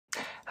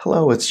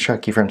Hello, it's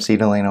Chucky from C.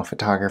 Delano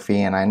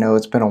Photography, and I know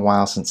it's been a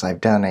while since I've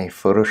done a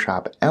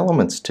Photoshop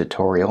Elements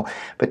tutorial,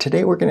 but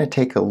today we're going to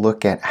take a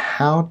look at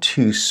how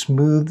to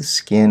smooth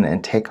skin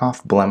and take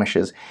off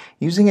blemishes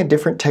using a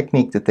different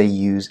technique that they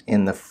use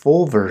in the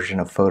full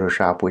version of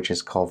Photoshop, which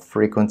is called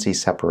frequency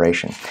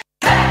separation.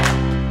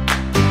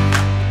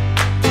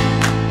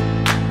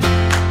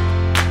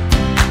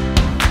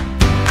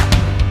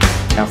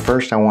 Now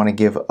first I want to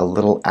give a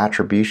little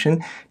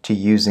attribution to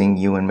using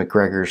Ewan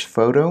McGregor's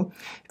photo.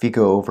 If you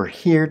go over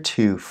here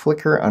to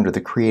Flickr under the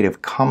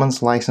Creative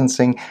Commons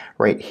licensing,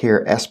 right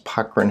here S.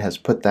 Puckrin has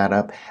put that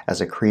up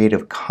as a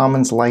Creative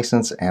Commons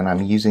license, and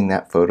I'm using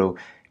that photo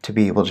to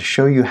be able to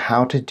show you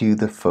how to do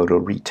the photo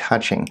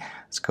retouching.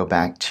 Let's go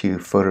back to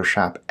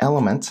Photoshop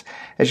Elements.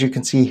 As you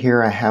can see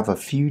here, I have a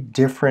few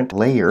different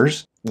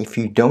layers. If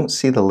you don't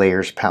see the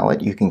layers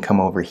palette, you can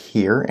come over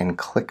here and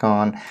click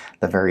on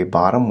the very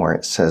bottom where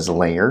it says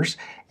layers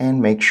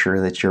and make sure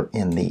that you're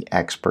in the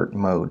expert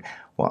mode.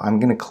 Well, I'm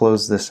going to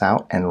close this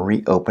out and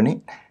reopen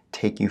it.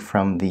 Take you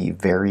from the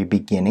very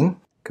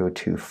beginning. Go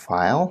to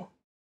File,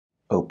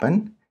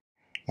 Open,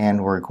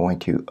 and we're going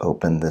to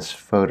open this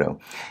photo.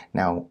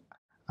 Now,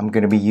 I'm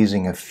going to be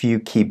using a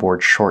few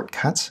keyboard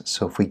shortcuts.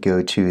 So if we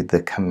go to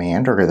the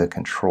Command or the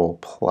Control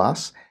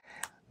plus,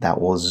 that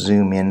will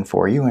zoom in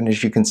for you, and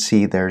as you can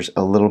see there's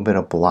a little bit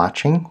of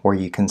blotching where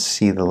you can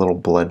see the little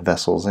blood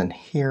vessels in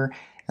here,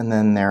 and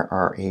then there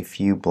are a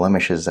few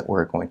blemishes that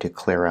we're going to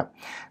clear up.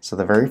 So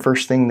the very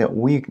first thing that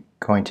we're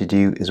going to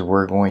do is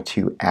we're going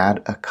to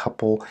add a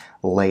couple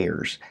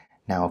layers.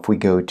 Now if we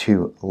go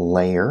to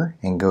Layer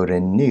and go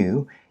to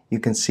New, you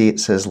can see it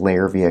says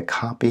layer via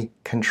copy,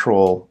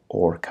 Control,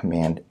 or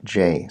Command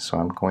J. So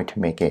I'm going to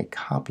make a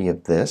copy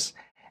of this.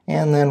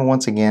 And then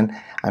once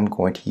again, I'm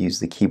going to use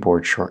the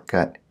keyboard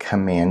shortcut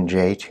Command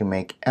J to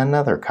make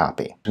another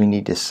copy. We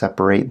need to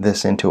separate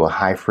this into a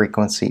high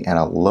frequency and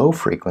a low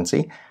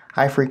frequency.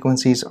 High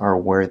frequencies are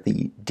where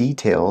the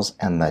details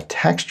and the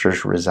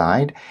textures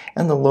reside,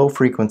 and the low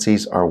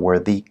frequencies are where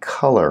the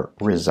color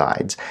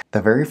resides.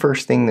 The very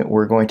first thing that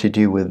we're going to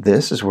do with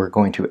this is we're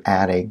going to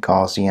add a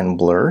Gaussian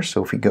blur.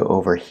 So if we go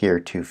over here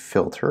to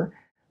Filter,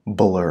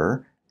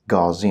 Blur,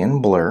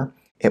 Gaussian Blur,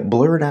 it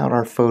blurred out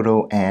our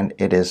photo and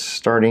it is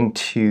starting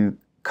to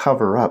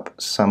cover up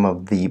some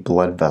of the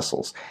blood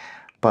vessels.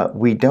 But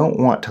we don't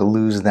want to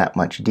lose that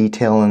much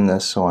detail in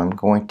this, so I'm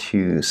going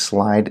to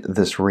slide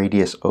this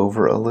radius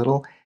over a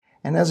little.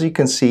 And as you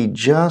can see,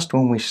 just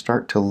when we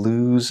start to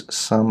lose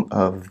some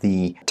of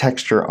the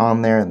texture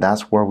on there,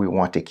 that's where we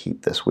want to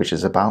keep this, which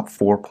is about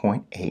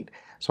 4.8.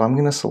 So I'm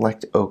going to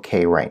select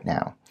OK right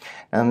now.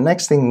 Now the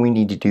next thing we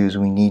need to do is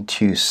we need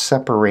to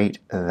separate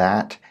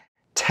that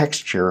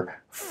texture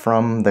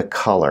from the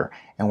color,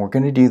 and we're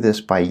going to do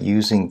this by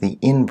using the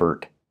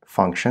invert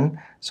function.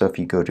 So if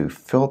you go to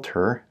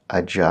Filter,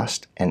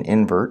 Adjust, and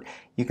Invert,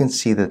 you can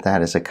see that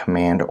that is a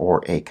Command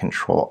or a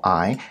Control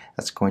I.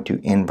 That's going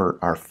to invert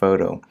our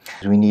photo.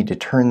 We need to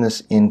turn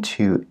this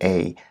into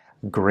a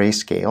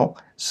grayscale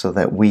so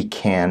that we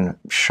can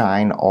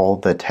shine all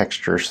the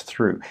textures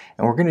through.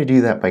 And we're going to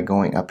do that by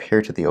going up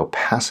here to the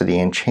opacity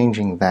and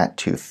changing that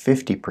to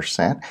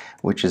 50%,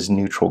 which is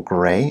neutral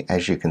gray,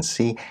 as you can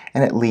see,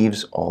 and it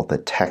leaves all the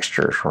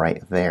textures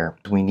right there.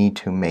 We need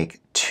to make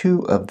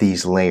two of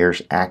these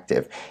layers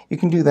active. You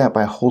can do that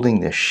by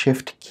holding the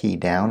Shift key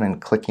down and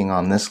clicking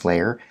on this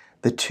layer.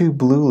 The two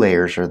blue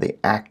layers are the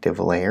active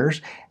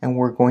layers, and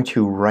we're going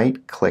to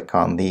right click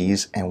on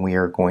these and we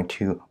are going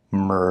to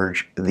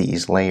merge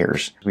these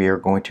layers. We are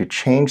going to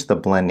change the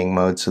blending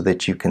mode so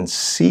that you can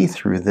see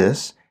through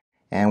this,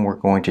 and we're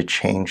going to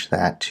change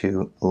that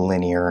to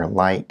linear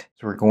light.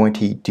 So we're going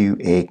to do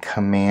a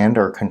Command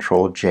or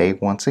Control J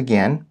once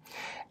again,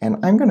 and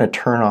I'm going to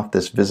turn off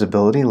this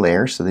visibility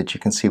layer so that you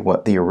can see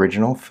what the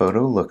original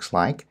photo looks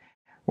like.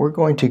 We're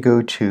going to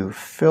go to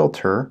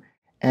Filter,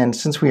 and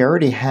since we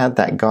already had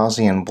that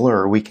Gaussian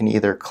blur, we can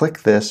either click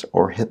this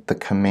or hit the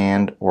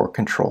Command or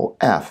Control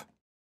F.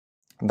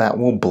 That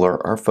will blur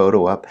our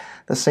photo up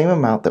the same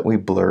amount that we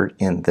blurred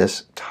in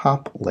this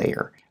top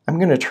layer. I'm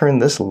going to turn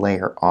this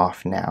layer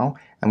off now.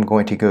 I'm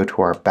going to go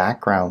to our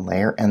background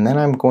layer, and then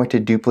I'm going to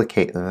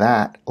duplicate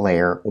that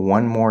layer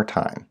one more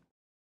time.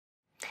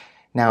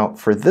 Now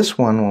for this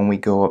one, when we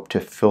go up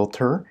to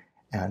Filter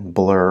and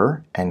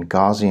Blur and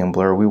Gaussian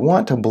Blur, we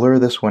want to blur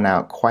this one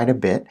out quite a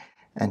bit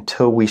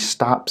until we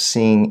stop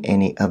seeing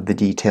any of the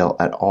detail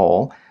at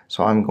all.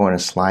 So I'm going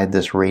to slide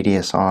this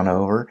radius on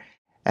over.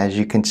 As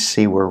you can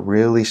see, we're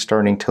really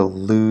starting to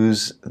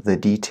lose the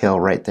detail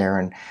right there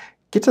and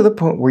get to the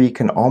point where you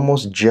can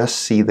almost just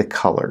see the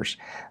colors.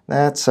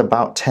 That's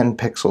about 10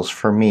 pixels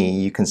for me.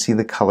 You can see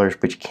the colors,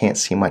 but you can't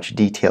see much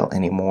detail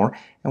anymore,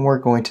 and we're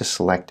going to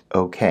select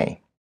OK.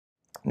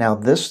 Now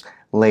this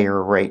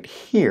layer right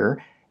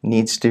here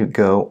needs to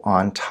go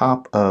on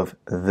top of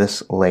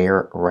this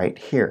layer right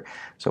here.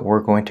 So we're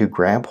going to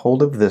grab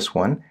hold of this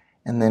one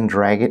and then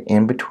drag it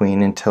in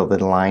between until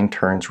the line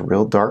turns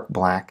real dark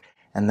black,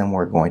 and then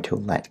we're going to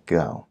let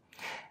go.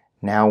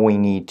 Now we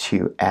need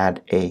to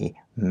add a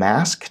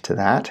mask to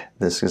that.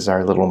 This is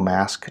our little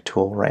mask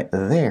tool right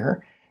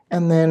there,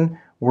 And then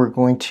we're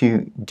going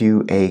to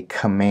do a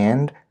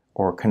Command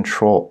or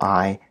Control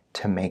I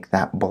to make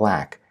that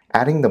black.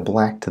 Adding the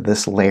black to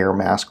this layer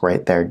mask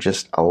right there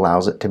just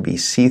allows it to be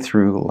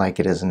see-through like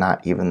it is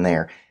not even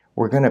there.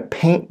 We're going to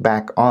paint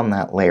back on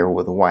that layer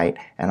with white,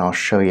 and I'll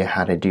show you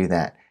how to do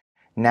that.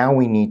 Now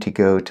we need to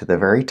go to the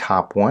very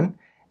top one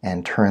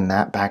and turn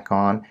that back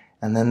on,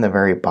 and then the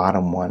very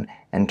bottom one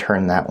and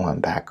turn that one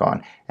back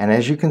on. And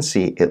as you can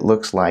see, it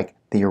looks like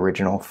the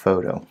original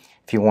photo.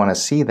 If you want to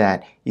see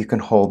that, you can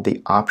hold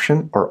the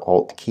Option or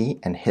Alt key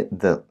and hit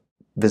the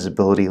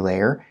visibility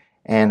layer,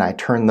 and I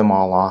turn them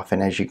all off,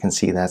 and as you can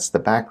see, that's the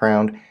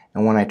background.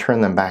 And when I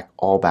turn them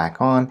all back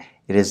on,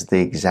 it is the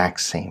exact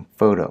same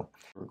photo.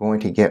 We're going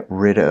to get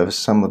rid of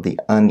some of the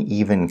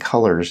uneven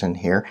colors in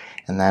here,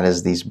 and that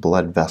is these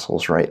blood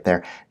vessels right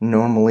there.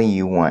 Normally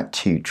you want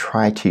to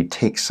try to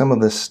take some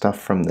of this stuff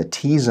from the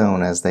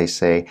T-zone, as they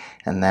say,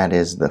 and that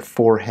is the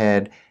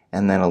forehead,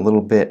 and then a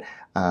little bit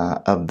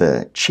of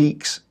the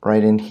cheeks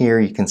right in here.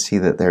 You can see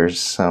that there's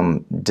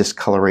some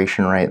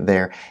discoloration right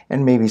there,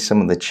 and maybe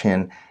some of the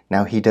chin.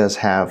 Now he does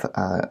have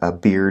a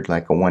beard,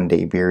 like a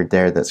one-day beard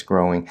there that's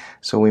growing,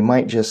 so we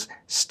might just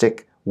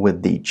stick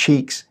with the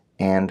cheeks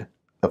and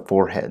the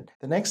forehead.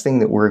 The next thing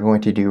that we're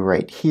going to do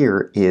right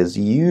here is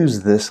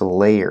use this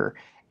layer,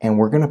 and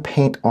we're going to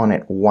paint on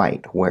it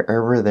white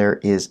wherever there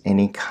is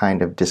any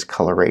kind of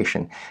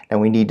discoloration. Now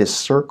we need to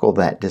circle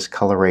that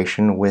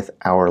discoloration with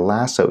our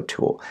lasso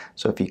tool.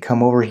 So if you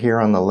come over here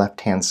on the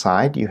left hand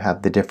side, you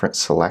have the different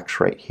selects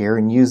right here,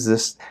 and use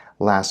this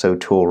lasso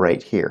tool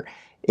right here.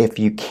 If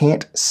you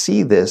can't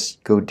see this,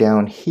 go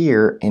down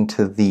here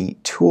into the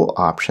tool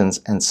options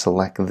and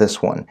select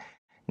this one.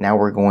 Now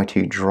we're going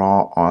to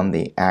draw on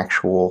the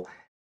actual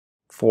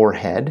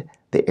forehead,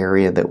 the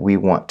area that we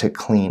want to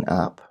clean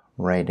up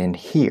right in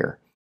here.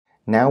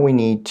 Now we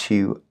need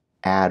to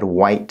add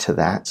white to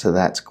that, so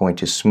that's going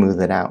to smooth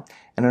it out.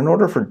 And in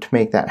order to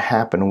make that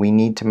happen, we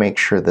need to make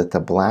sure that the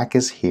black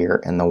is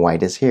here and the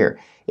white is here.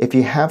 If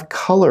you have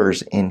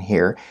colors in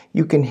here,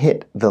 you can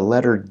hit the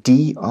letter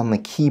D on the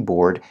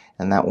keyboard,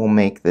 and that will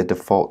make the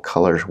default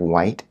colors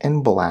white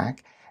and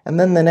black. And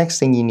then the next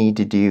thing you need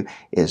to do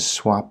is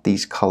swap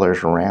these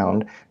colors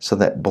around so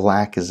that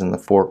black is in the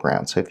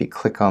foreground. So if you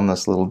click on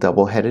this little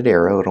double-headed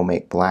arrow, it'll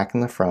make black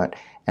in the front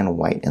and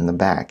white in the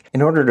back.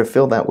 In order to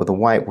fill that with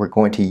white, we're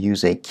going to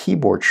use a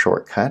keyboard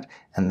shortcut,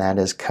 and that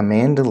is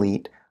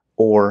Command-Delete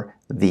or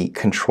the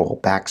Control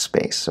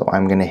Backspace. So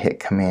I'm going to hit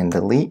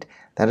Command-Delete.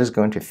 That is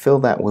going to fill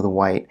that with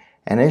white,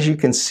 and as you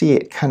can see,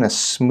 it kind of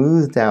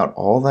smoothed out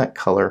all that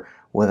color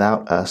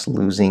without us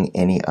losing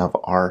any of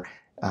our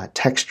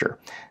texture.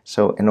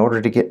 So in order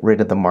to get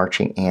rid of the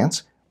marching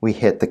ants, we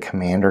hit the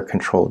Command or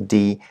Control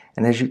D,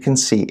 and as you can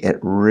see, it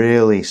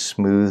really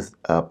smoothed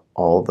up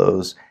all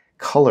those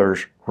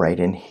colors right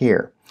in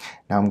here.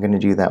 Now I'm going to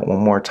do that one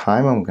more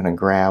time. I'm going to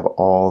grab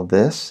all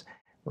this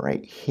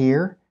right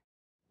here,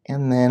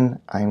 and then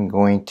I'm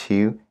going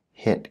to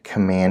hit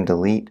Command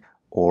Delete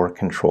or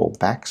Control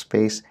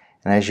Backspace,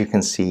 and as you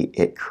can see,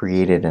 it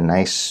created a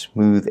nice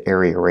smooth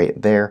area right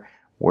there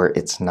where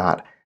it's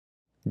not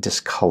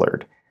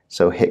discolored.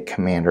 So hit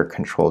Command or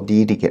Control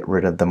D to get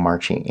rid of the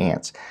marching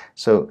ants.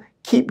 So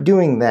keep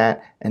doing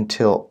that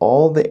until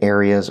all the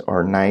areas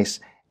are nice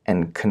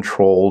and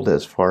controlled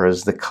as far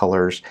as the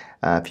colors.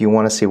 If you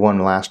want to see one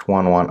last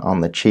one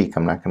on the cheek,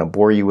 I'm not going to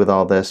bore you with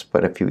all this,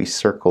 but if you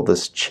circle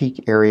this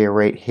cheek area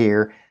right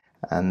here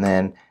and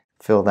then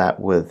fill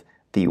that with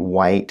the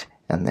white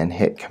and then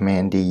hit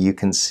Command D, you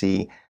can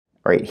see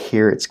right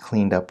here it's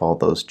cleaned up all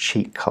those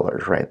cheek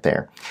colors right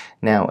there.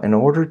 Now in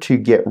order to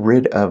get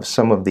rid of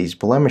some of these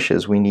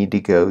blemishes, we need to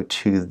go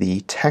to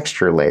the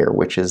texture layer,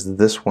 which is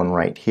this one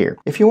right here.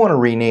 If you want to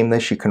rename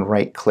this, you can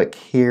right click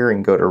here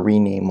and go to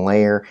rename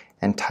layer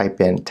and type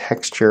in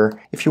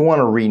texture. If you want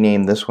to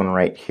rename this one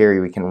right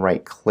here, we can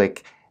right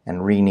click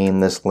and rename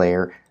this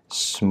layer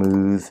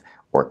smooth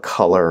or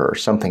color or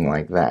something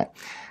like that.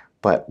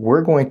 But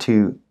we're going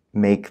to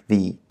make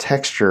the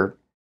texture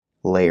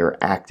layer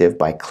active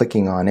by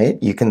clicking on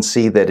it. You can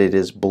see that it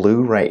is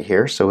blue right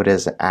here, so it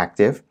is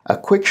active. A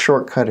quick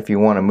shortcut, if you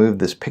want to move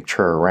this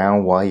picture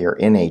around while you're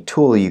in a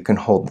tool, you can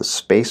hold the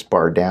space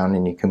bar down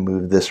and you can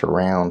move this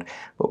around.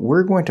 But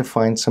we're going to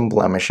find some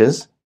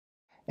blemishes,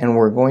 and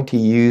we're going to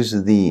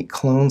use the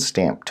clone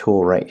stamp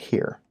tool right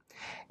here.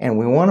 And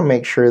we want to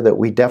make sure that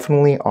we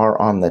definitely are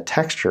on the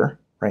texture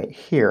right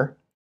here,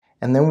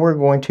 and then we're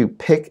going to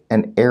pick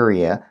an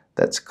area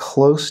that's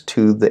close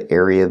to the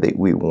area that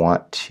we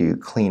want to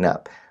clean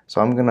up. So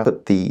I'm going to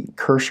put the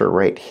cursor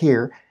right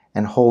here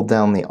and hold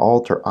down the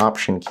Alt or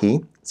Option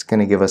key. It's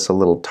going to give us a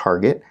little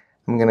target.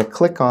 I'm going to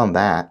click on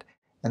that,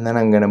 and then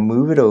I'm going to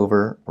move it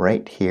over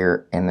right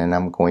here, and then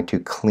I'm going to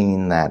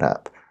clean that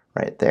up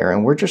right there.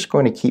 And we're just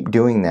going to keep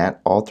doing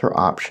that, Alt or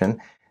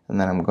Option, and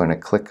then I'm going to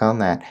click on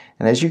that.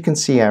 And as you can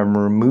see, I'm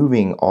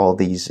removing all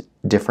these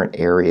different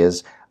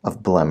areas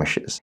of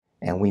blemishes.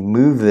 And we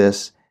move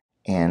this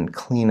and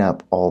clean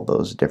up all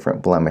those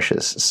different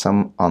blemishes.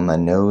 Some on the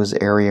nose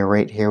area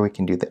right here, we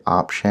can do the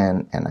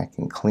Option, and I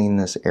can clean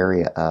this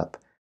area up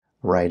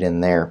right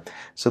in there.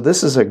 So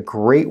this is a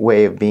great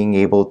way of being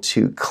able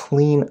to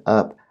clean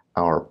up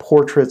our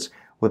portraits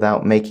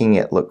without making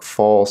it look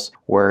false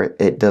where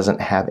it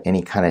doesn't have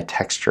any kind of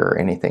texture or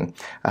anything.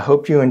 I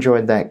hope you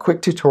enjoyed that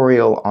quick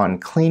tutorial on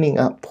cleaning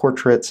up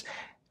portraits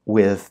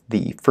with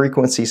the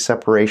frequency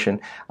separation.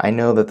 I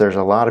know that there's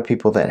a lot of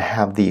people that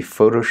have the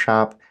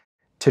Photoshop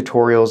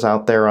tutorials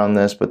out there on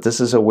this, but this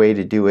is a way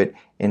to do it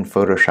in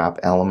Photoshop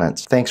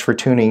Elements. Thanks for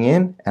tuning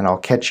in, and I'll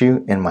catch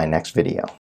you in my next video.